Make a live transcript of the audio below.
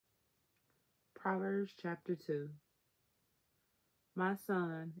Proverbs chapter 2. My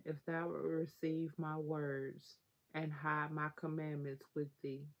son, if thou wilt receive my words, and hide my commandments with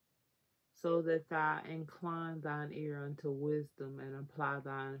thee, so that thou incline thine ear unto wisdom, and apply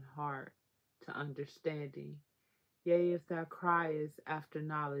thine heart to understanding. Yea, if thou criest after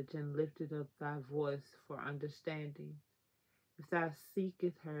knowledge, and liftest up thy voice for understanding, if thou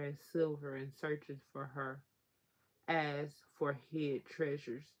seekest her as silver, and searchest for her as for hid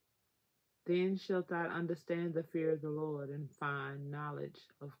treasures, then shalt thou understand the fear of the Lord, and find knowledge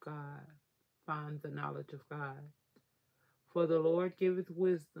of God. Find the knowledge of God. For the Lord giveth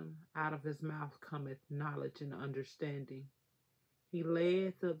wisdom, out of his mouth cometh knowledge and understanding. He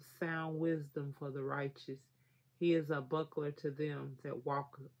layeth up sound wisdom for the righteous. He is a buckler to them that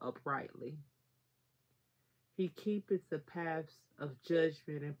walk uprightly. He keepeth the paths of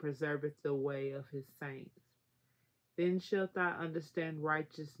judgment, and preserveth the way of his saints. Then shalt thou understand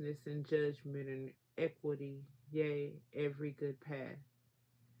righteousness and judgment and equity, yea, every good path.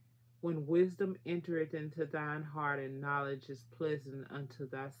 When wisdom entereth into thine heart, and knowledge is pleasant unto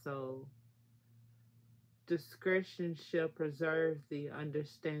thy soul. Discretion shall preserve thee,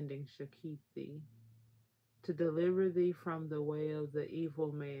 understanding shall keep thee, to deliver thee from the way of the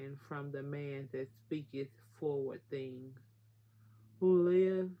evil man, from the man that speaketh forward things, who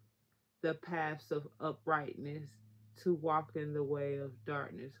live the paths of uprightness, to walk in the way of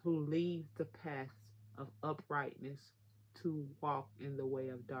darkness, who leave the paths of uprightness, to walk in the way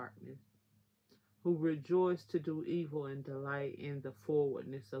of darkness, who rejoice to do evil, and delight in the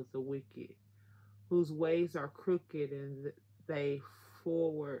forwardness of the wicked, whose ways are crooked, and they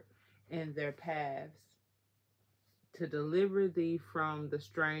forward in their paths, to deliver thee from the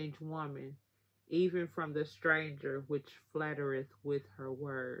strange woman, even from the stranger which flattereth with her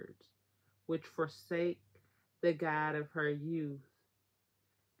words, which forsake the God of her youth,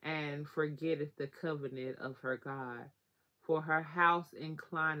 and forgetteth the covenant of her God. For her house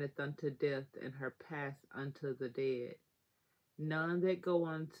inclineth unto death, and her path unto the dead. None that go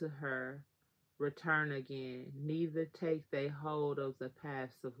unto her return again, neither take they hold of the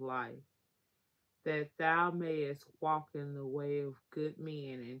paths of life, that thou mayest walk in the way of good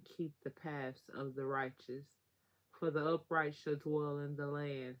men, and keep the paths of the righteous. For the upright shall dwell in the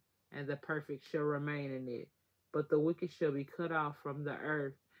land, and the perfect shall remain in it. But the wicked shall be cut off from the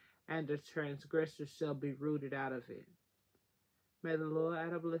earth, and the transgressors shall be rooted out of it. May the Lord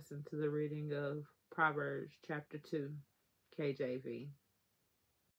add a blessing to the reading of Proverbs chapter 2, KJV.